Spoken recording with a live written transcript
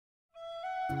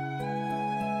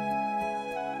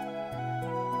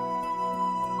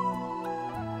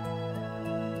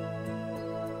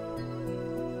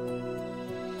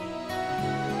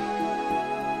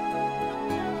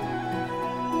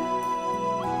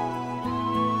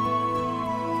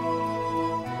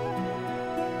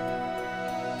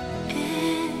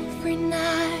Every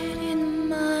night in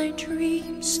my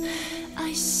dreams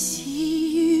I see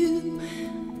you,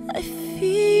 I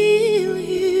feel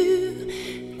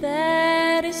you.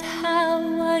 That is how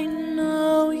I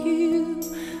know you.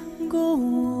 Go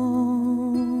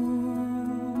on.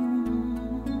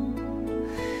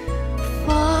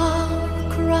 Far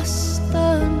across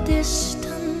the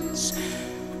distance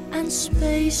and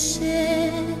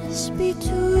spaces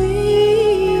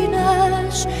between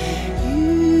us,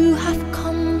 you have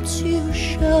come to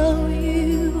show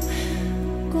you.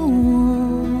 Go on.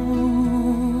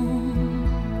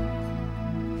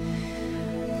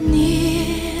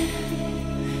 Near,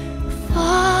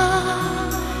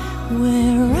 far,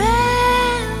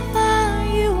 wherever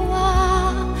you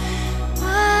are,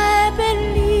 I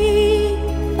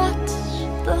believe that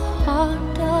the heart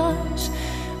does.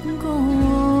 Go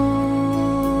on.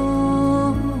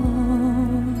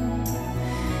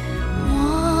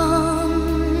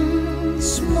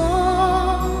 Once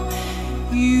more,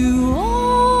 you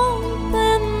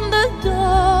open the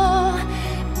door,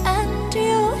 and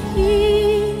you're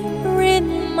here in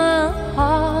my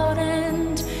heart,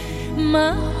 and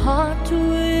my heart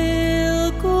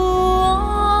will go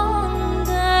on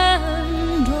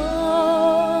and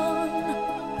on.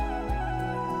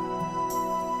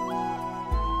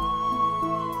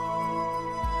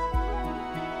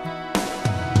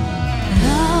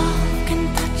 Love can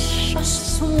touch us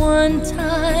one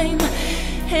time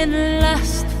and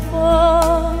last for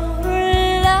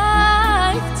a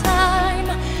lifetime,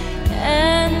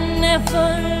 and never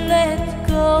let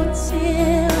go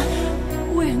till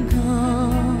we're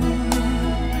gone.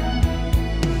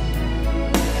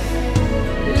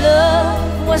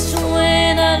 Love was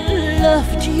when I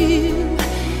loved you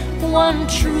one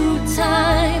true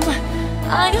time.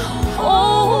 I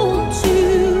hold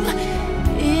you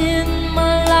in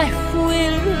my life,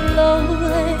 will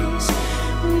always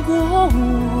go on.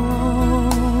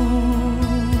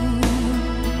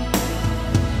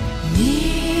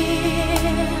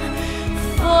 Near,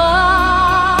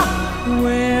 far,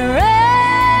 wherever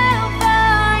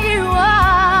you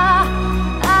are,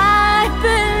 I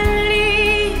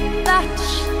believe that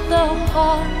the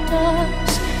heart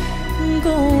does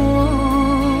go on.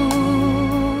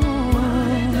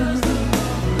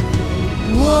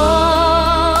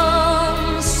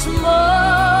 Once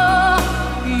more,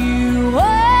 you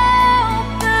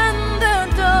open the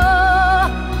door,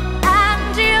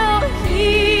 and you're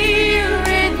here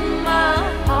in my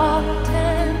heart,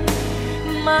 and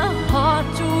my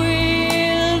heart will